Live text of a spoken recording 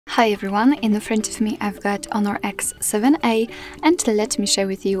Hi everyone, in front of me I've got Honor X7a and let me share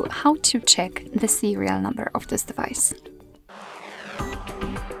with you how to check the serial number of this device.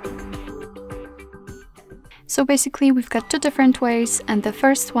 So basically we've got two different ways, and the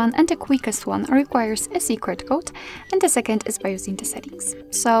first one and the quickest one requires a secret code, and the second is by using the settings.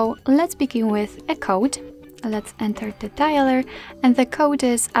 So let's begin with a code. Let's enter the dialer, and the code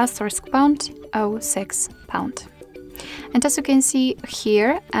is *#06#. And as you can see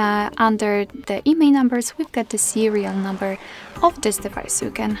here, under the email numbers, we've got the serial number of this device, so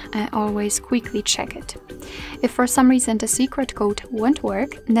you can always quickly check it. If for some reason the secret code won't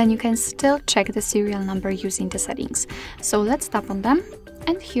work, then you can still check the serial number using the settings. So let's tap on them,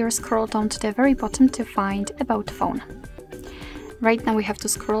 and here scroll down to the very bottom to find About Phone. Right now we have to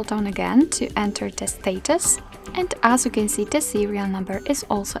scroll down again to enter the status, and as you can see, the serial number is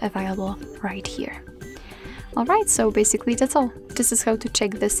also available right here. Alright, so basically that's all. This is how to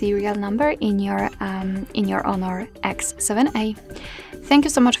check the serial number in your Honor X7a. Thank you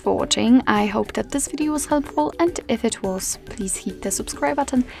so much for watching. I hope that this video was helpful, and if it was, please hit the subscribe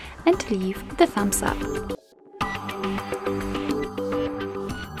button and leave the thumbs up.